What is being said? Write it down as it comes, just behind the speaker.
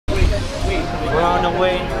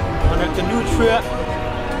trip.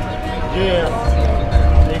 Yeah.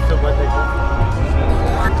 They feel what they do.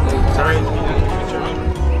 Sorry.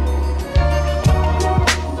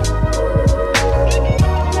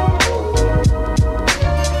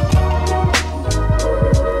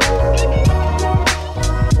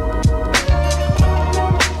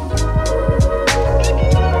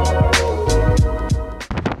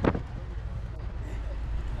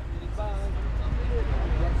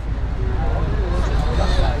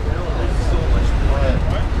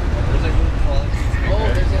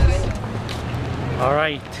 All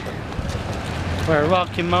right, we're at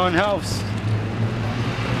Rocky Mountain House.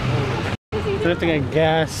 Don't think I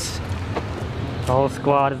gas. The whole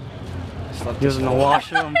squad is using the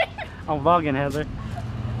washroom. I'm vlogging, Heather.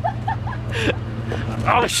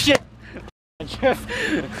 Oh shit!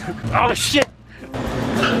 Oh shit!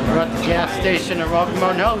 We're at the gas station at Rocky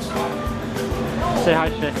Mountain House. Say hi,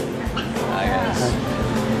 shit. Hi guys.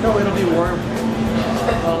 No, it'll be warm.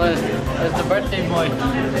 Oh, there's the birthday boy.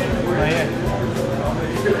 Right here.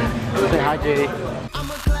 Say hi, JD. I'm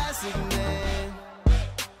a classic man.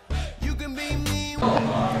 You can be me.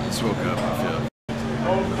 Just woke up, I feel.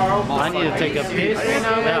 I need to take a piss right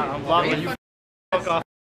now, man. Yeah, I'm vlogging. Fuck off.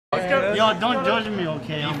 Yo, don't judge me,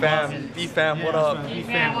 okay? BFAM, BFAM, what up?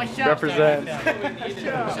 BFAM, what's up? Represent.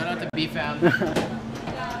 Shout out to BFAM.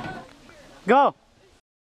 Go!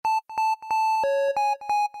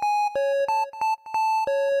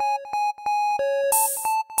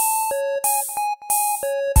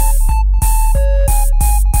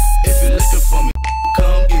 If you're looking for me,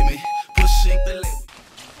 come get me. Pushing the label.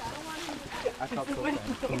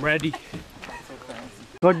 I'm ready.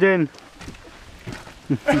 Go, Din.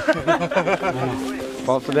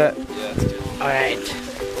 Fall for that? Alright.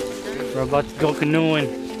 We're about to go canoeing.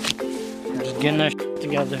 We're just getting our shit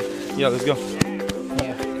together. Yeah, let's go.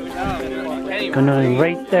 Canoeing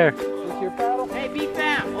right there. Hey,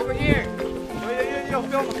 BFAM, over here. Yo,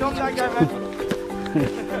 film that guy, man.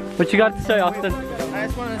 What you got to say, Austin? I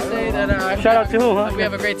just want to say that Shout out to who, huh? we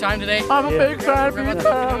have a great time today. I'm a big fan of We're about to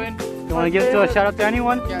BFAM. be doing. You want to give a shout out to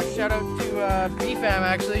anyone? Yeah, shout out to BFAM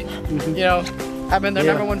actually. You know, I've been their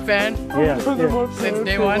Yeah. #1 fan Yeah. since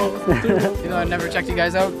day one. You know, I never checked you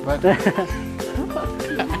guys out, but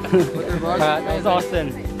That's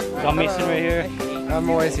Austin. Got Mason right here. I'm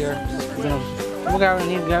always here. We'll grab a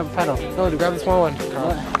pedal. No, to grab the small one.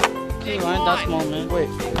 Carl. You aren't that small, man. Wait,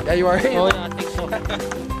 yeah, you are. Oh yeah, I think so.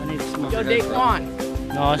 I need a small. Yo, Daquan.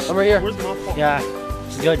 No, it's, I'm right here. yeah,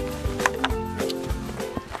 it's good.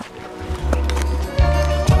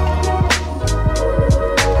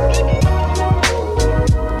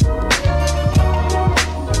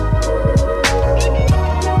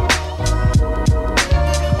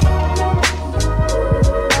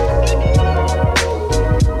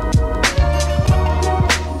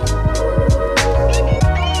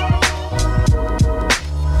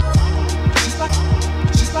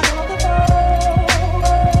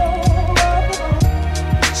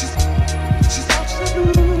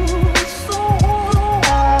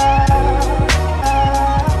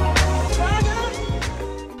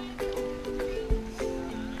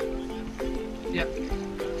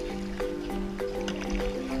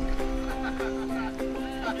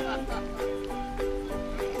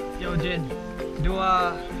 Yo, Jin, do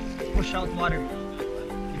push out water.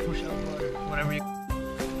 You push out water, whatever you.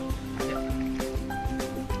 Yeah.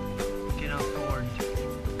 Okay, now forward.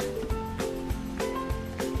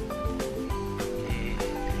 Yeah.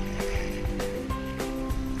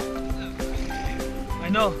 I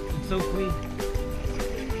know, it's so clean.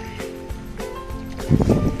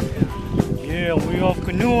 Yeah, we off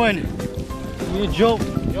canoeing. You a joke.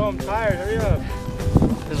 Yo, I'm tired, hurry up.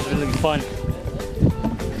 This is really fun.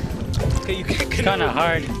 Okay, you can't It's kind of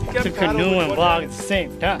hard to canoe and vlog at the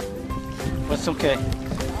same time, but it's okay.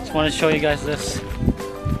 Just want to show you guys this.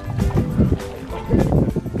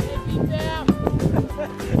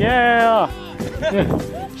 Yeah!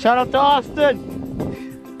 Shout out to Austin!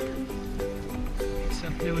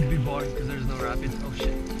 Except it would be boring because there's no rapids. Oh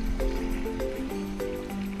shit.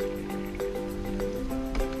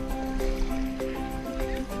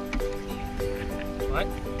 What?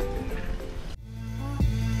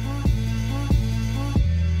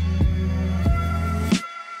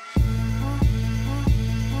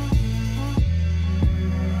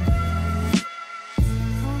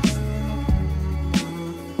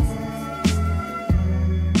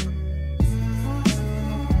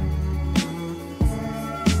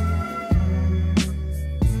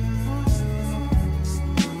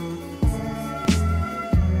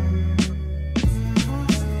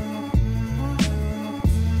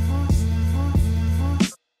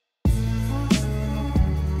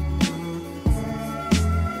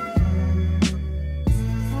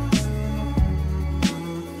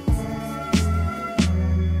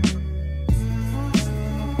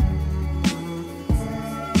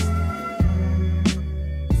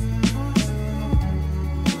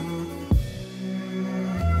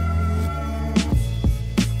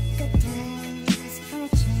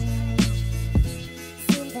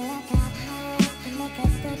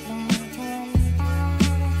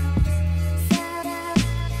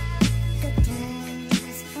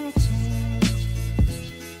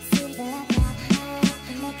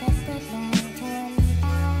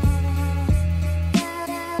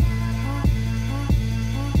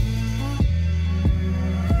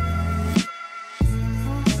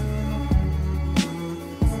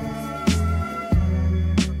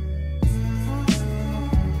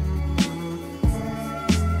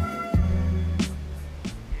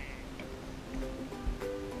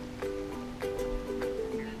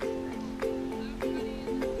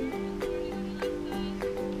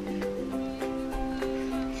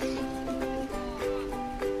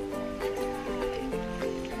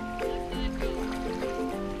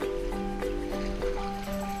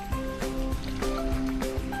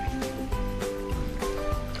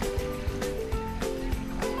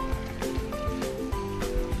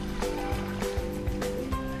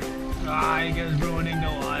 is ruining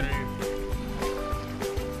the water.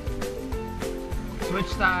 Switch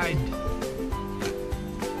side.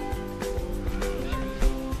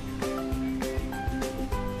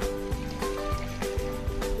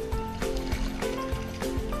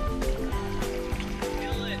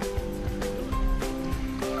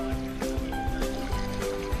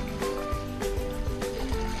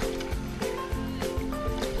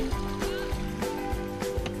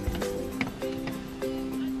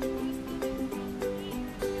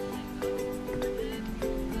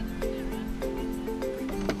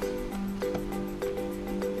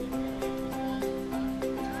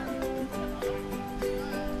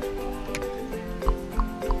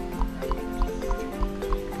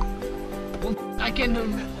 I can do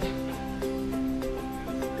that.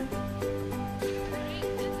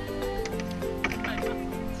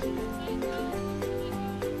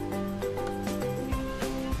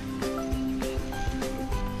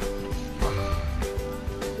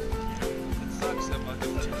 Sucks that my 2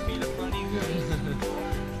 feet in front of you guys.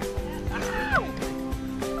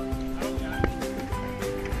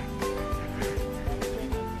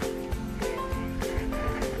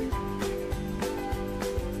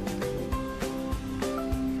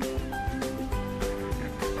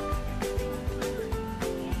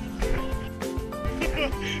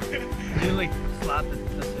 You like slap it.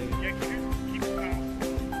 That's it. Yeah, keep it down.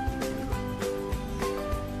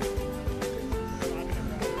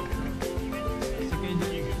 It's okay,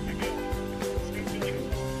 dude. You're good. It's good.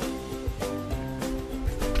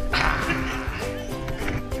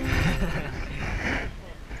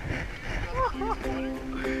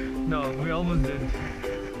 No, we almost did.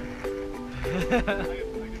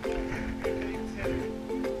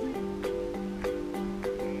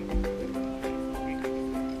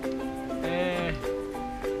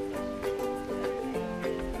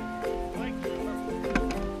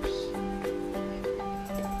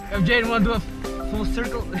 If Jaden want to do a full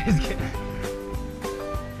circle, he's good.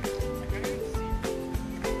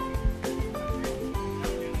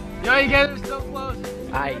 Yo, you guys are so close.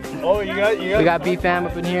 Alright, Oh, you got we got BFAM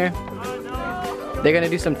up in here. They're gonna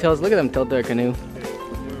do some tilts. Look at them tilt their canoe. Look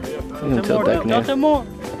at them tilt that canoe. Tilt more.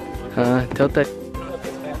 Tilt that.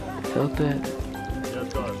 Tilt that.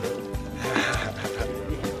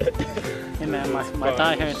 Hey man, my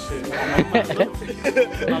thigh hurts.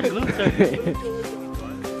 My glutes hurt.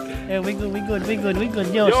 Yeah, we good.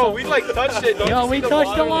 Yo, Yo, we like touched it. Don't Yo, you we see the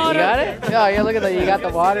touched the You water. got it? Yeah, look at that. You got the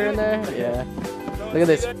water in there? Yeah. Look at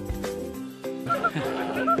this.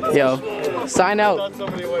 Yo, sign out. Thought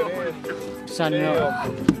somebody went in. Son, you know.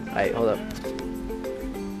 Alright, hold up.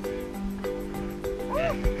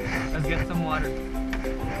 Let's get some water.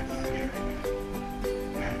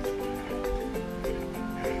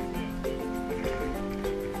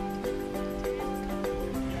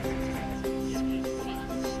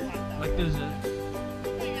 Like this.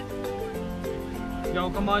 Yo,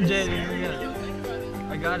 come on, Jaden.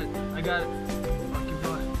 I got it. I'll keep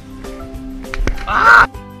going. Ah!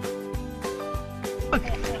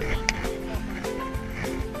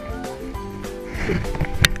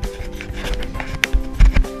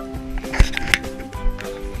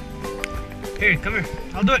 Here, come here.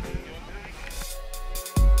 I'll do it.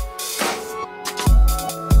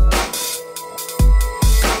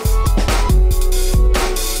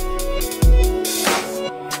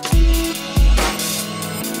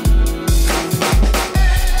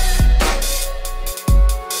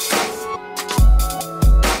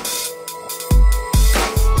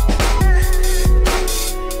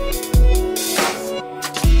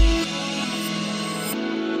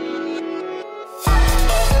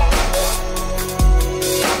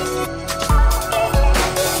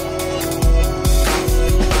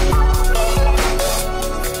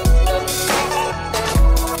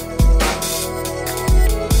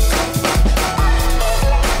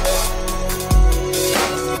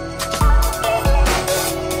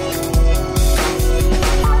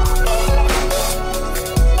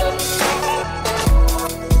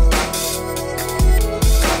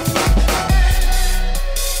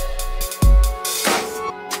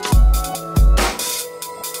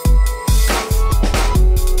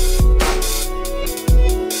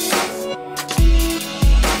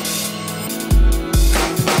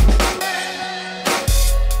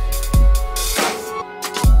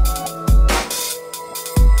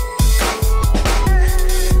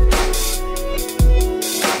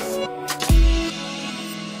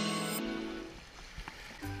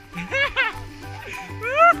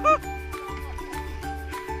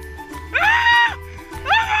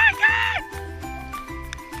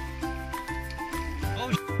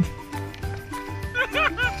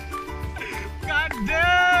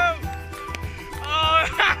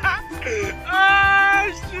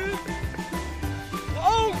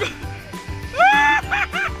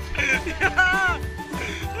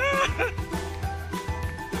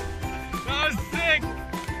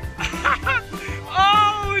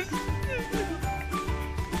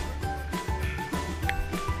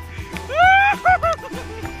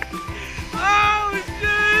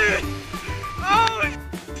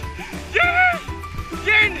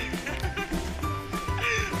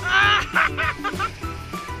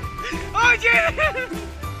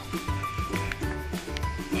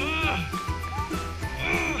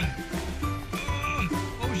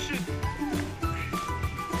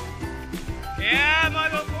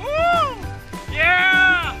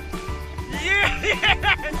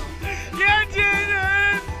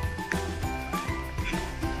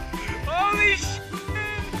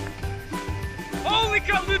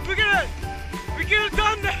 could have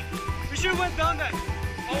done that. We should have went down that.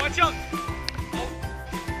 Oh, watch out. Oh,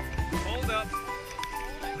 hold up.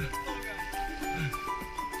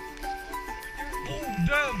 Oh,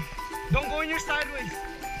 damn. Don't go in your sideways.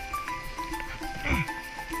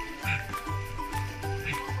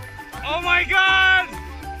 Oh my God!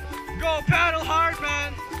 Go paddle hard,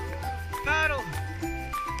 man. Paddle.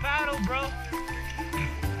 Paddle, bro.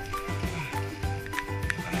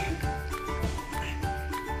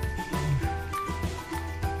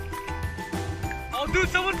 Oh, dude,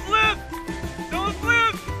 someone flipped! Someone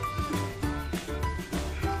flipped!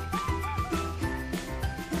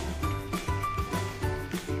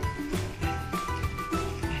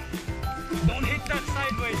 Don't hit that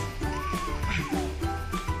sideways.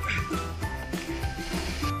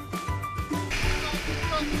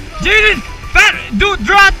 Jaden! Dude,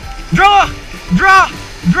 draw,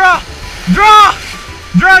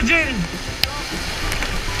 Jaden!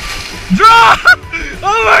 Draw!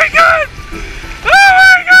 Oh my God! Oh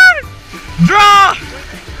my God! Draw!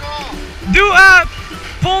 Do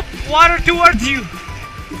pull water towards you.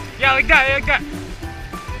 Yeah, like that, like that.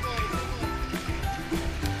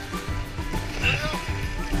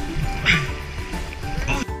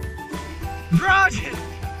 Draw, Jaden!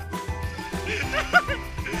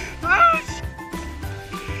 Ouch!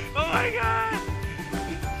 Oh my God!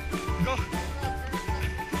 Go!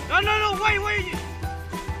 No! Wait!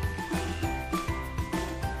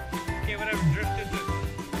 Okay, whatever. Drift into it.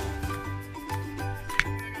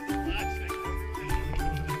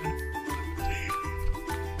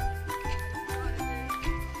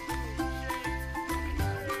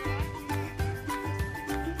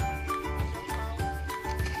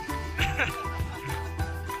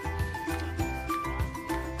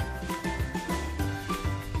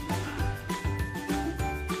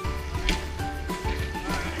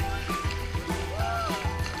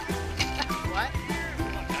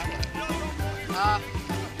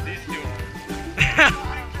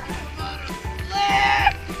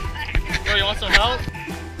 Yo, you want some help?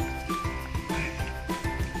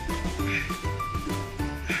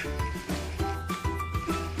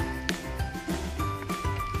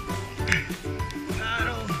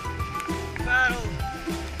 Battle.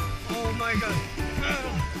 Oh my God.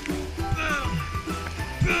 Battle.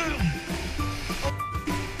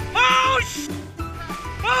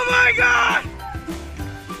 Oh my God.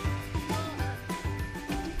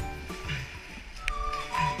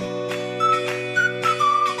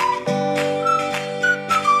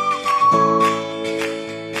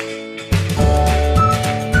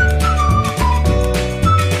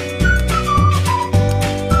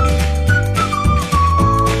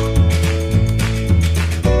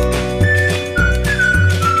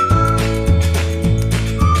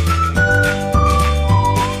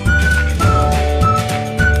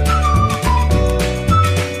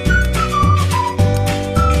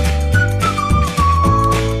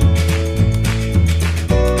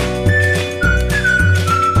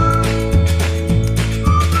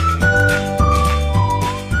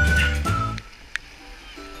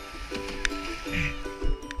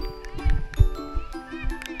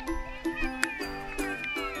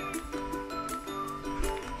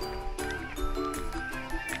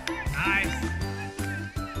 Nice.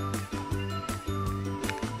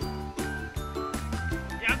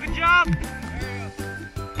 Yeah, good job.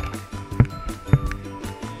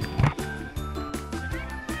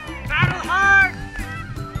 Battle hard.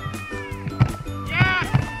 Yeah.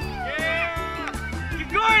 Keep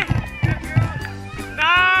going.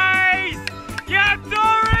 Nice. Yeah,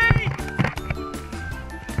 Dory.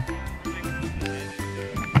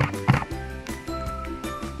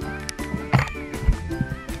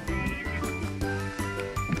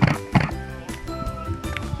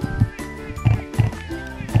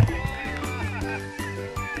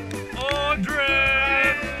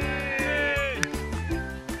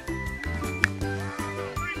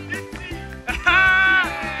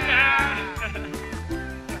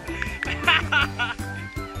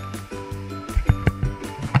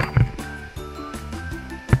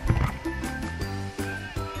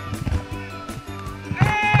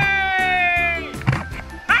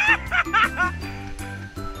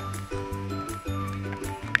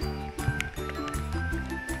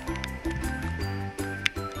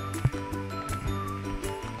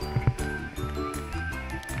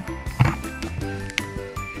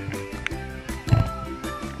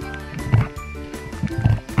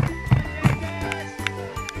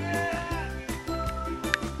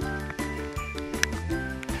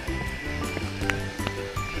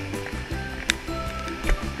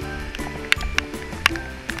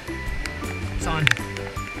 It's on.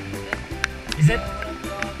 Is it?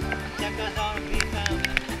 Check us out on BFAM.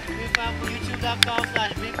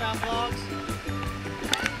 BFAM vlogs.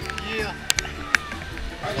 Yeah.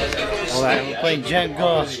 Alright, we're playing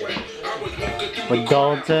Jenga with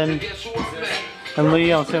Dalton and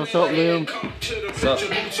Liam. Say what's up, Liam. What's up?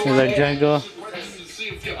 Here's our Jenga.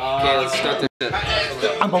 Okay, let's start this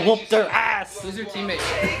shit. I'ma whoop their ass! Who's your teammate?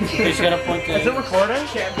 He's gonna point to. Is it recording?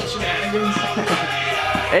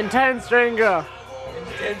 Intense Jenga!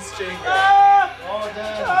 Intense Jenga.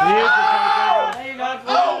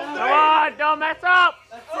 Come on, don't mess up!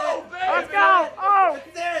 Let's go! Oh!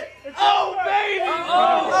 Oh, baby!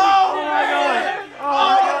 Oh my god! Oh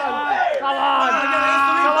my god! Come on!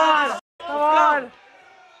 Come on! Come on!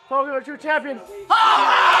 Pokemon True Champion!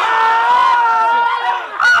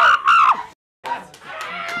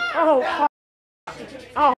 Oh!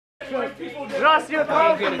 Oh! Gracias,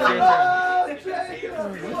 Karl! Get it, Karl!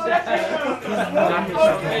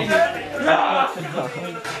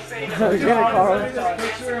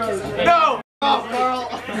 No!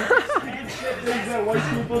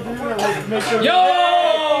 Yo!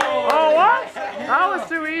 Oh, what? That was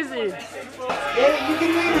too easy. You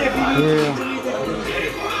can leave it if you need to.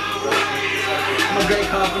 I'm a great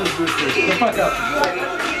confidence booster. Get the fuck up.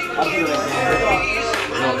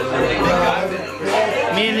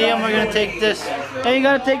 Me and Liam are gonna take this. Hey, you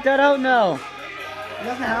gotta take that out now. He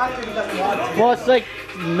doesn't have to, he doesn't want to. Well, it's like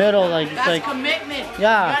middle, like it's like commitment.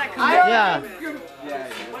 yeah, yeah.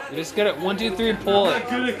 You just get it 1, 2, 3, pull it. I'm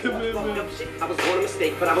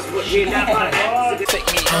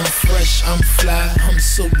fresh, I'm fly, I'm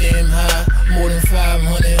so damn high. More than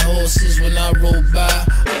 500 horses when I roll by.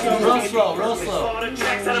 Real slow, real slow.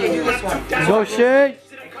 Go Shay.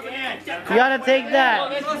 You gotta take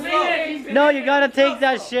that. No, you gotta take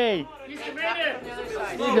that Shay.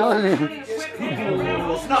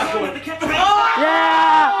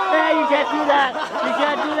 Yeah! Hey, you can't do that. You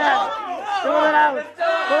can't do that. Pull it out.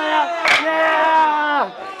 Pull it out.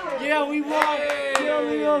 Yeah! Yeah, we won. Yeah.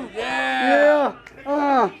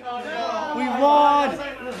 We won.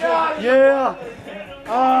 Yeah.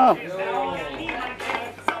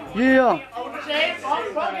 Yeah.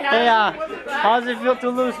 Hey, how does it feel to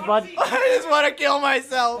lose, bud? I just want to kill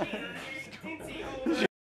myself.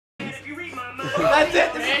 That's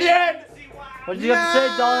it. This is the end. What did you have to say,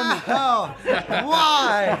 Don?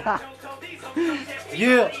 Why?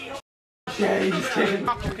 Yeah.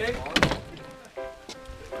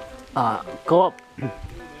 Go up.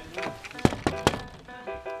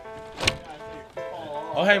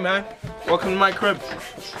 Oh hey man, welcome to my crib.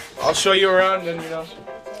 I'll show you around and you know.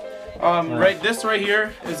 This right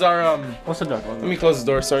here is our What's the door? Let me close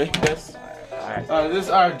the door. Sorry. This. This is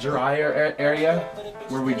our dryer area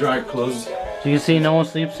where we dry clothes. So you can see no one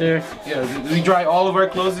sleeps here. Yeah, we dry all of our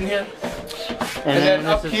clothes in here. And then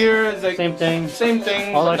up here is like same thing. Same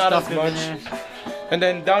thing, All but our not stuff as in much. there. And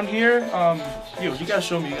then down here, you gotta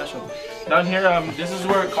show me. You gotta show me. Down here, this is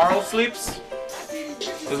where Karl sleeps.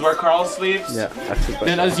 This is where Karl sleeps. Yeah, that's it.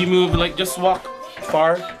 Then as you move, like just walk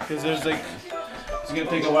far, because there's like it's gonna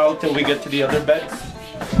take a while till we get to the other beds.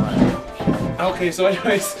 Okay, so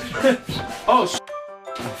anyways, oh.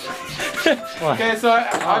 Okay, so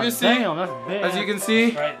obviously, Damn, that's big. as you can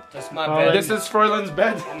see, Right, that's my bed. this is Furlan's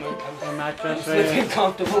bed. A mattress right here.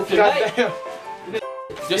 comfortable Goddamn.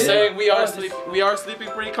 Just saying, we are sleeping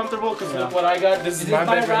pretty comfortable because look what I got. This is my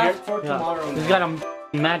bed right here. for tomorrow. He's got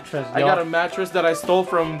a mattress. I got a mattress that I stole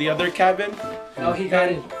from the other cabin. Oh, he got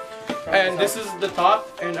it. And this is the top,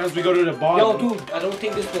 and as we go to the Yo, bottom, dude, I don't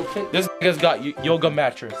think this will fit. this nigga's got yoga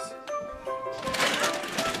mattress.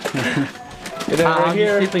 And then How right are you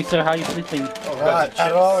here, sleeping, sir? How are you sleeping? Not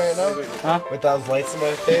at all right now. Huh? With those lights in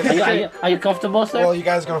my face. Are you comfortable, sir? Well, you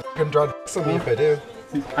guys gonna fucking drug some me if I do.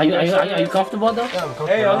 Are you comfortable though? Yeah, I'm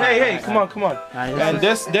comfortable. hey, come on. Alright, And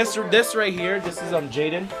this right here, this is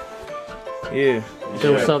Jaden. Yeah.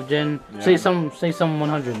 So what's up, Jen? Say some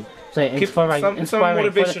 100. Say inspiring for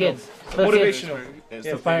the motivational. kids. For the Motivational. kids.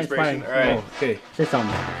 Inspiring. Alright. Okay. Say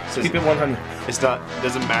something. Keep it 100. It's not,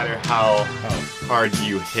 doesn't matter how hard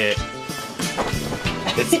you hit.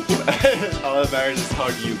 It's all that matters is how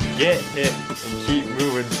you get hit and keep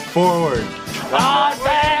moving forward.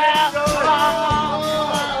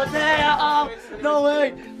 No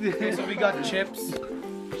way. Okay, so we got chips.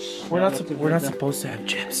 We're not supposed to have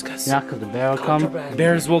chips, cause Yeah, cause the bear will come.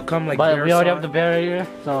 bears will come like But bears we already are. have the bear here,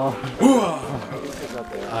 so.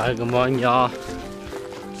 Alright, good morning, y'all.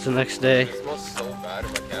 It's the next day. It smells so bad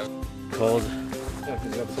in my cabin. Cold. Yeah,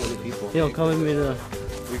 because we have so many people. Yo, come with me to.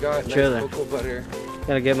 We got Trailer. nice cocoa butter.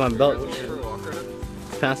 Gotta get my belt. Walker.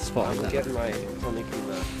 Pants is falling down. Get my Tony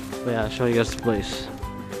Cuba. But yeah, I'll show you guys the place.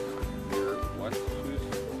 What?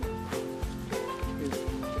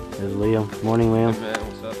 There's Liam. Morning, Liam. Man,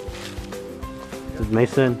 what's up?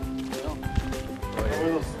 Mason.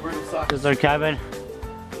 This is our cabin.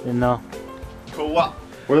 You know. Cool. What?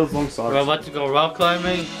 Where are those long socks? We're about to go rock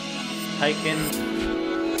climbing, hiking.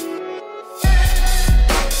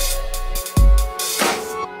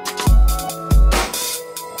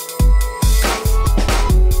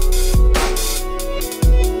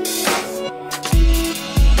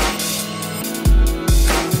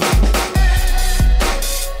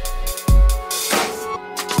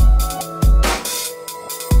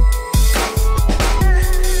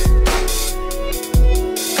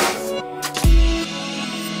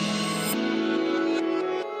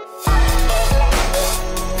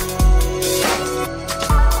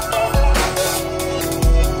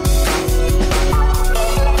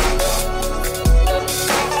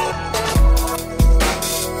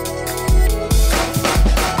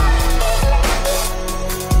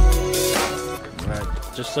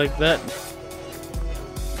 Just like that,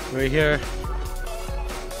 right here.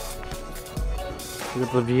 Look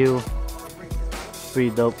at the view.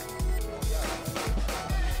 Pretty dope.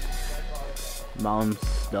 Mountains,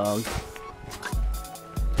 dog.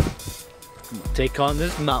 Take on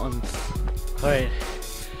this mountains. Alright,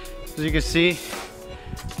 as you can see,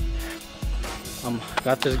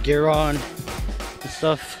 got this gear on and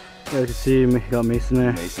stuff. As you can see, we got Mason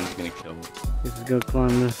there. Mason's gonna kill me. This is gonna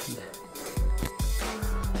climb this.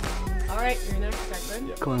 Alright, your next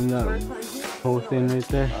segment. Climb that whole thing right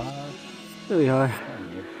there. Really hard.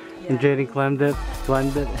 And Jaden climbed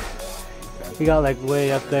it. He got like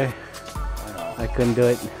way up there. I couldn't do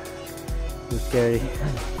it. It was scary.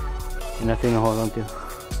 And nothing to hold on to. Yeah.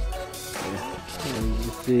 And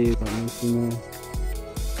you see what I'm missing there.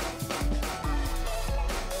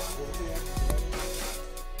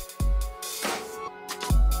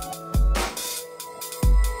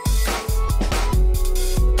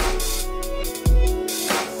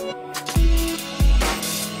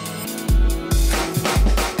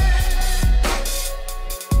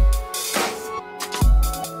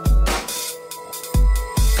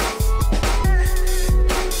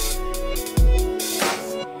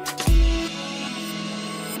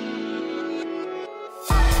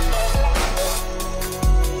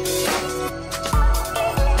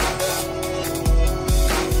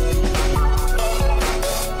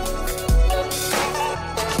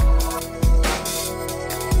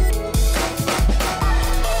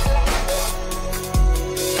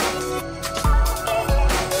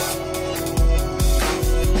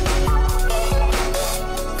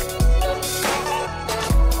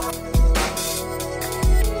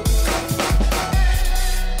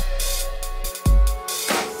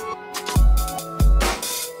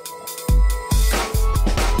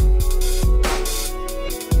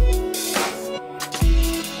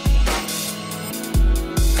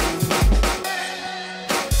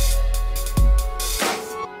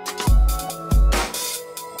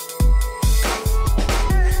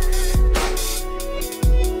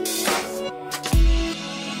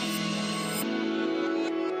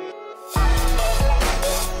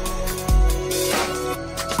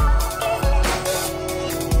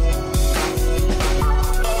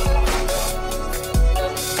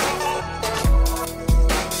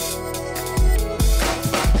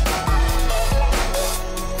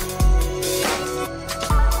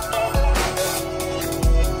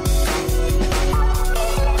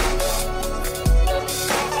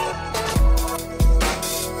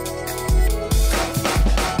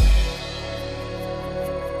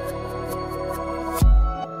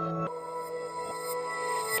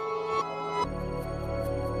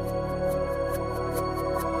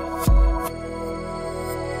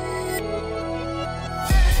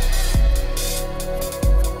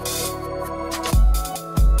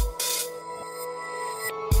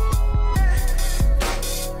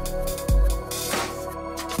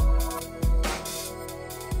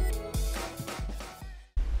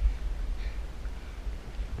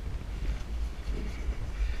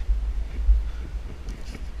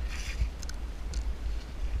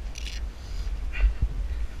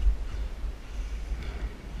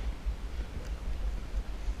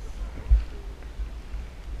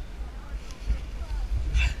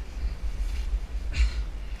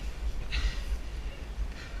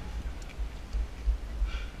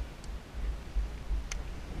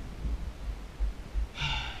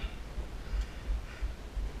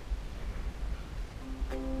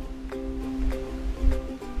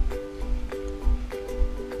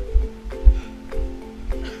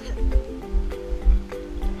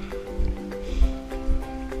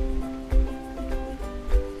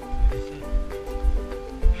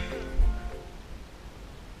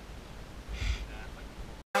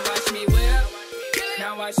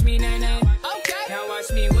 Watch me, nay, nay. Okay. Now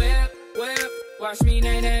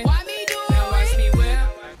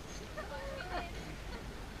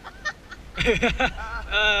so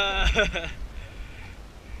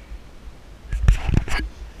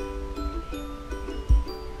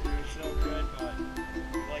good, but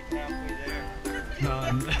like halfway there.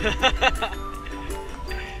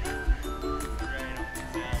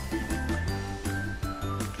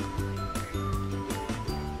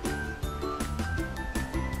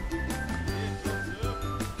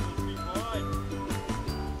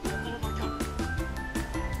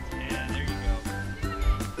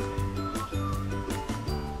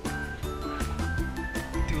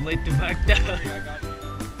 Too late to back down.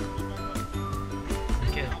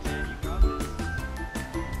 Okay.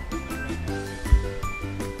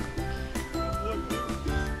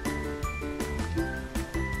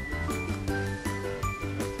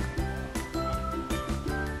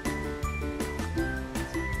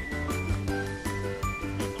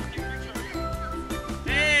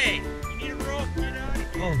 Hey! You need a rope, get out of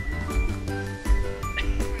here. Oh.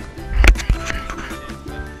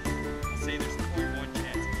 Say there's 0.1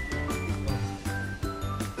 chance.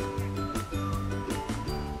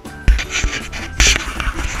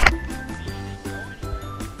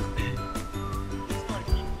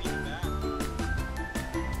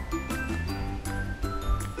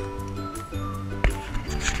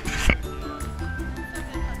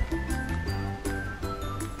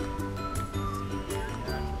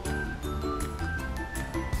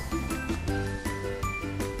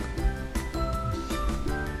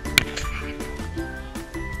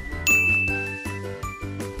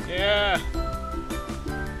 Yeah.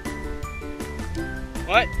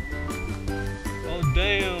 What? Oh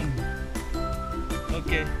damn.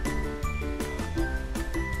 Okay.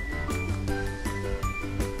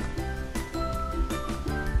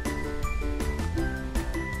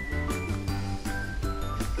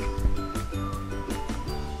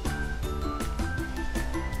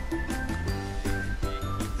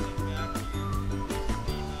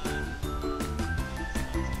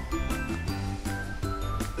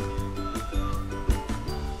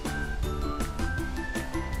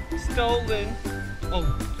 Stolen. Oh.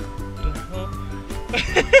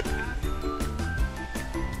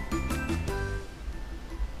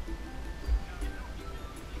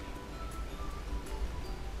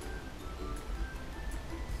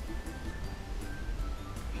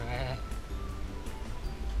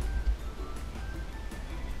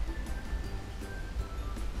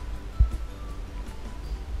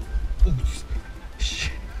 Oh,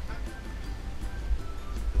 shit.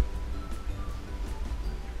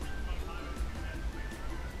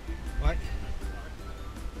 What?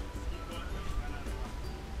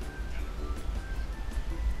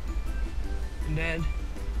 And then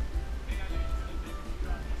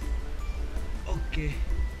okay.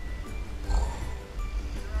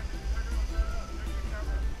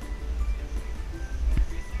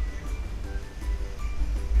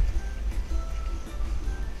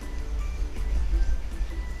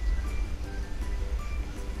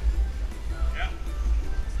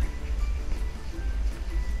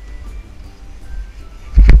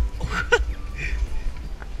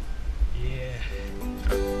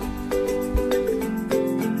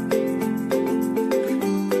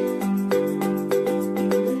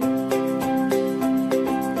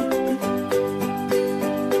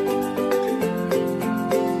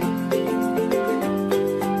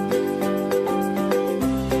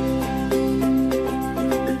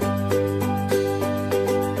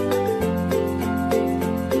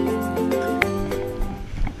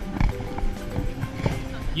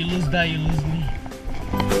 You lose that, you lose me.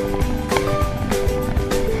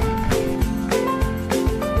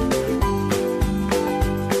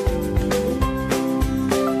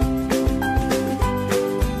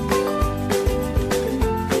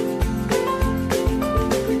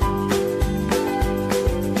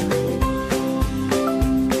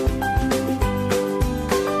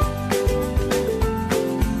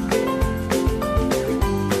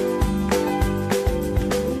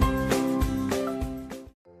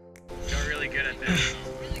 You're really good at this.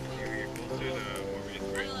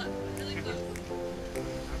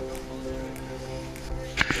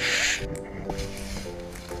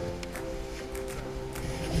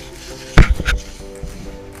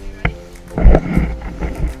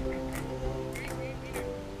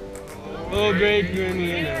 Oh, great green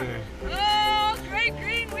wiener. Oh, great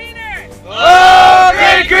green wiener! Oh,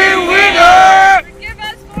 great green wiener! Forgive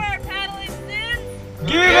us for our paddling sins.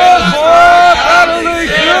 Give us more paddling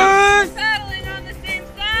sins! Paddling on the same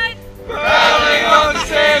side. Paddling on the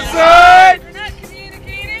same side! We're not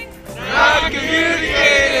communicating. Not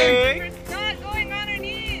communicating! We're not going on our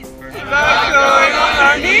knees. Not going on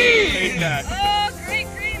our knees! Oh, great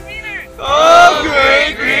green wiener! Oh,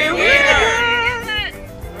 great green wiener!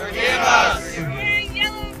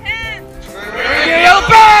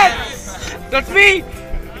 That's me!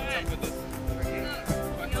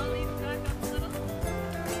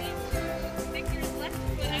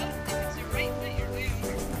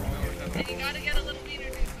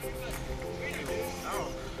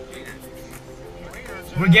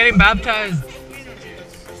 We're getting baptized.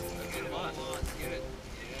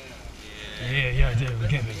 Yeah, dude, we're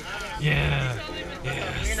getting it. Yeah.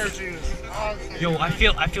 Yo, I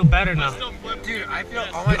feel better now. Dude, I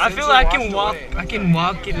feel like I can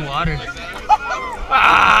walk in water.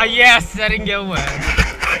 Ah, yes, I didn't get wet.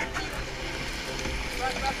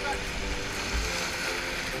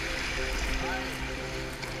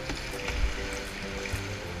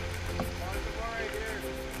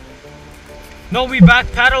 No, we back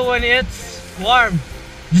paddle when it's warm.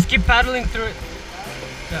 Just keep paddling through it.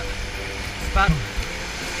 Yeah. Just paddle.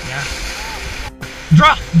 Yeah.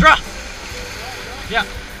 Draw! Yeah.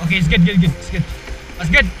 Okay, it's good. It's good. That's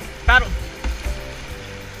good. Paddle.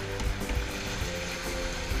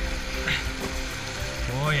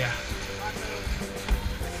 Oh yeah.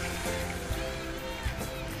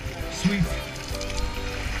 Sweep.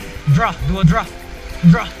 Draw. Do a draw.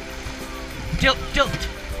 Draw. Tilt.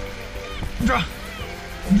 Draw.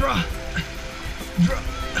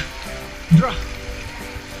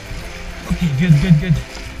 Okay, good.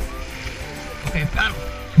 Okay, paddle.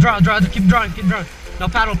 Draw. Keep drawing. Now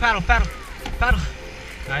paddle.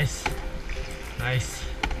 Nice.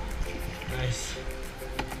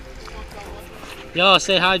 Yo,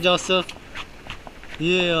 say hi, Joseph.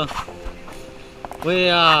 Yeah.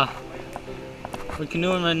 We're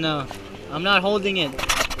canoeing right now. I'm not holding it.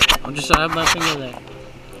 I have my finger there.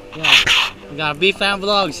 Yeah. We got a BFAM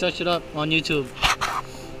vlog. Search it up on YouTube.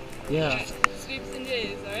 Yeah. Sweeps and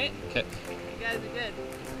J's, alright? Okay. You guys are good.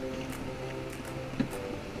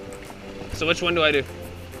 So which one do I do?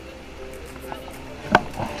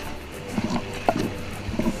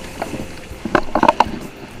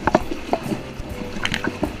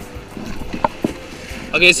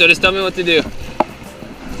 Okay, so just tell me what to do.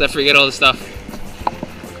 'Cause I forget all the stuff.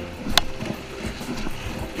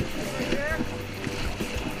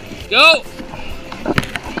 Go!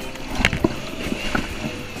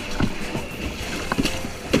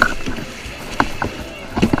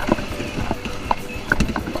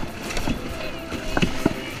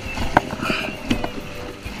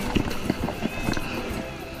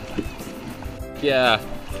 Yeah.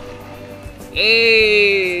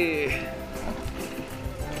 Hey!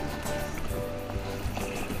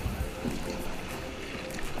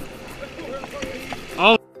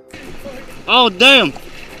 Oh damn!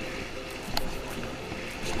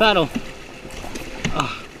 Paddle.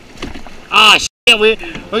 Ah shit, we're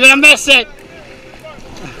gonna miss it!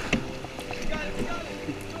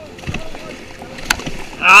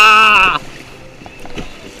 Ah!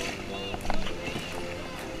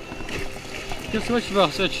 Just switch, bro,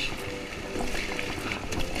 switch.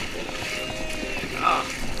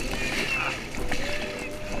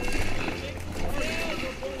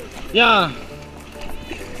 Yeah.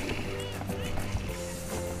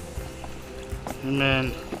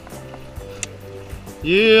 Man.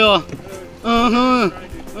 Yeah.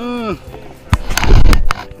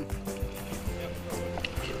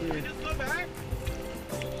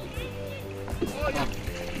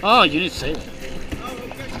 Oh, you didn't say that.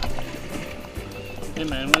 Hey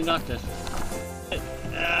man, we got this.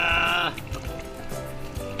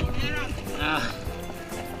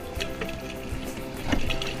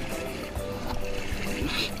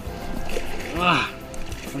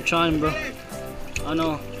 I'm trying, bro. I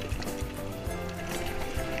know.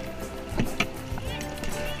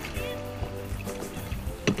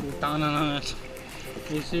 Down on it.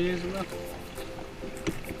 Are you serious, bro?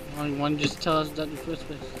 Why don't you just tell us that in the first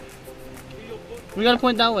place? We gotta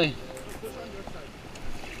point that way.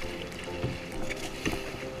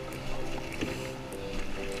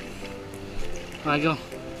 Alright, go.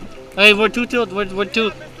 Hey, we're too tilt. We're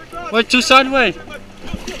too sideways.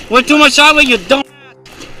 We're too much sideways, you dumb.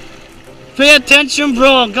 Pay attention,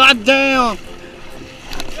 bro. God damn.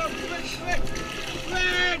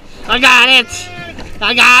 I got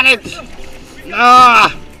it.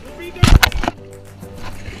 Ah.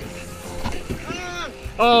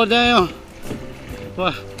 Oh damn.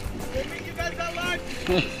 What?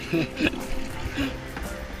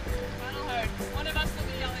 One of us will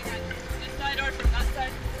be yelling at this side or from that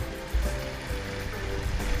side.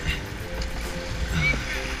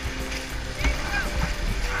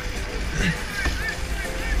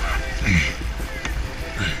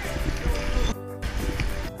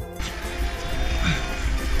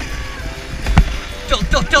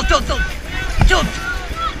 Tilt!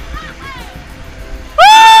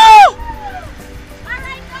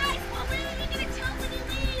 Alright guys, we'll really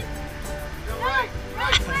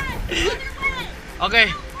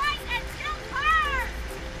Okay.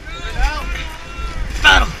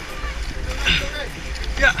 Battle.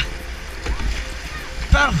 Yeah.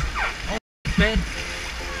 Battle. Oh, man.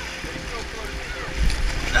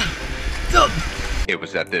 Go. It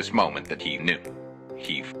was at this moment that he knew.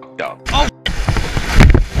 He fucked up. Oh.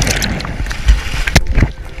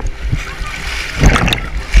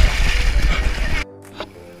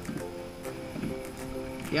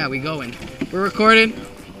 Yeah, we going. We're recording.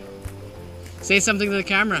 Say something to the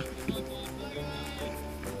camera.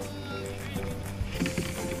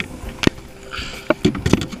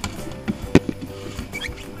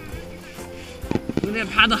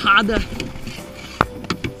 Hada.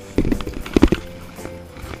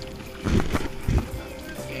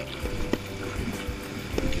 Okay.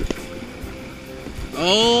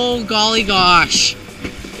 Oh golly gosh.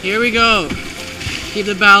 Here we go. Keep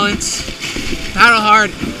the balance. Paddle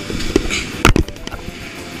hard.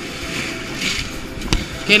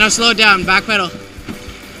 Okay, now slow it down. Back pedal.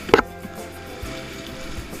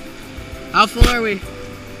 How full are we?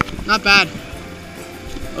 Not bad.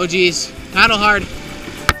 Oh geez. Paddle hard.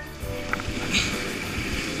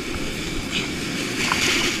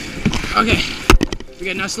 Okay.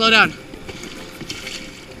 Okay, now slow down.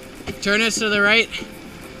 Turn it to the right.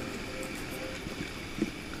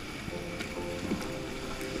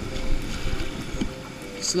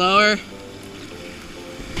 Slower.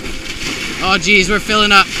 Oh geez, we're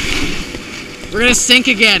filling up. We're gonna sink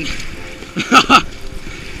again.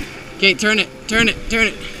 Okay, turn it.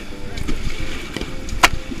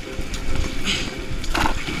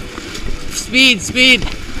 Speed.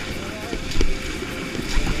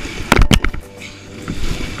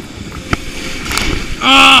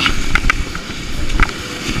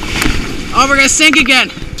 Oh, we're gonna sink again.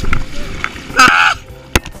 Ah!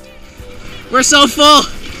 We're so full.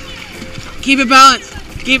 Keep it balanced.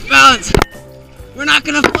 We're not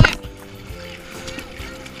gonna flip.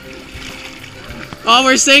 Oh,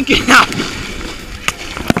 we're sinking now.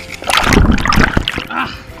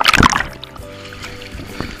 Ah.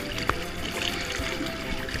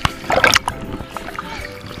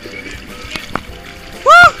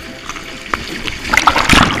 Woo!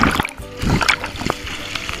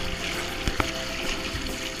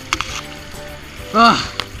 Ah.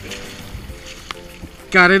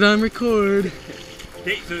 Got it on record.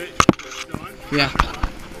 Okay, so it's on? Yeah.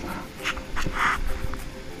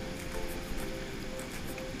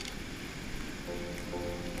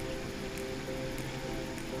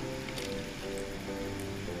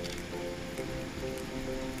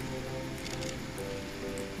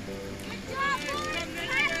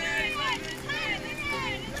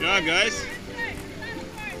 Good job, guys.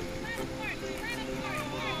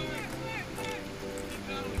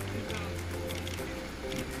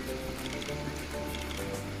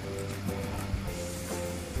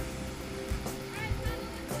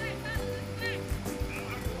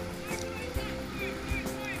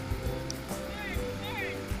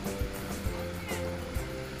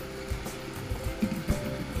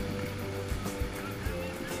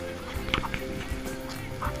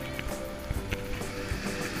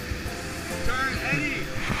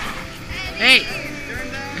 Hey!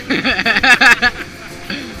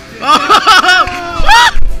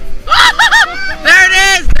 There it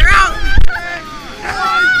is! They're out!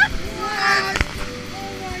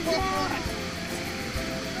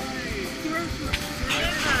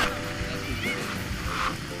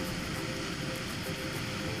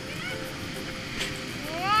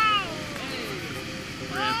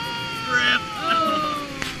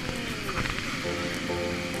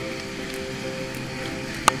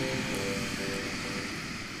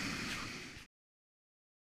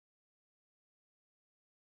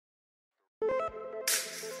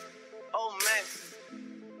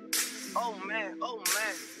 Oh man,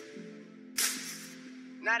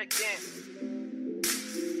 not again.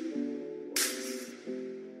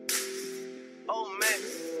 Oh man,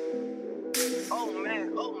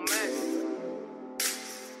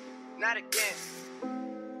 not again.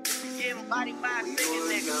 Getting body by a singing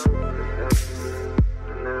nigga.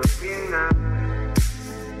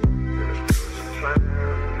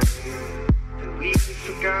 We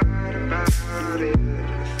forgot about it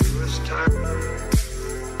the first time.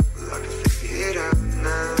 I can figure it out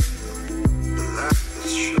now. The life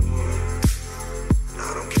is short. I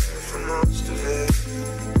don't care for most of it.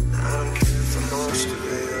 I don't care for most of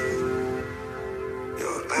it.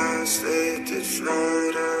 Your eyes, they did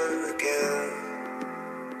flutter again.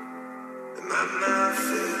 And my mouth,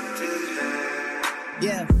 it did hang.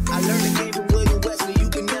 Yeah, I learned the game from William Wesley. You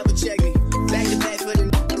can never check me. Back to back for the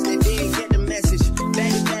niggas that didn't get the message.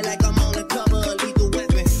 Back to back like I'm on the cover of Lethal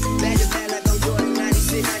Weapon. Back to back like I'm Jordan.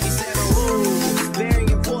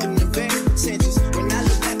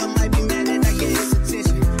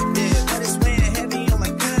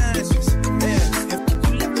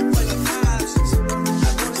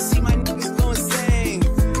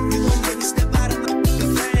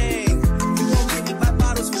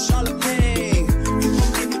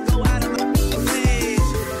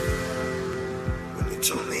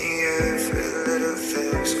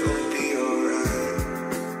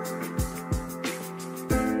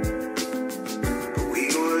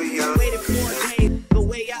 more days the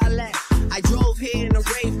way I left. I drove here in a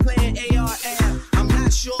rave playing ARM. I'm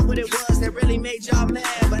not sure what it was that really made y'all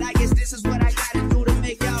mad, but I guess this is what I gotta do to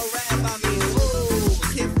make y'all rap. I mean,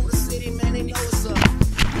 ooh, here for the city, man, they know what's up.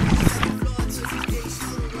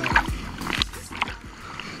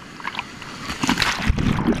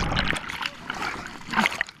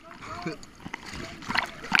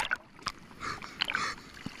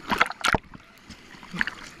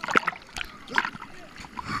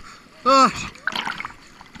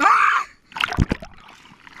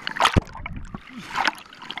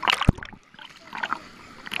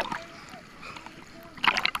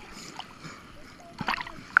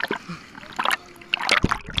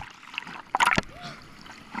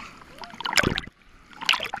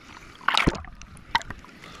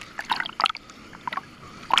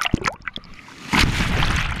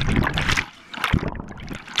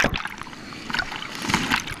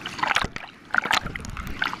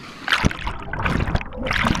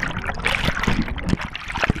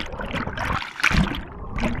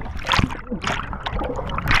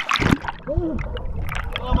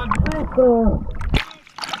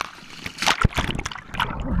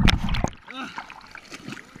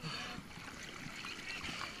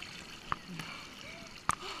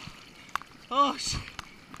 Oh,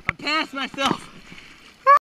 I passed myself.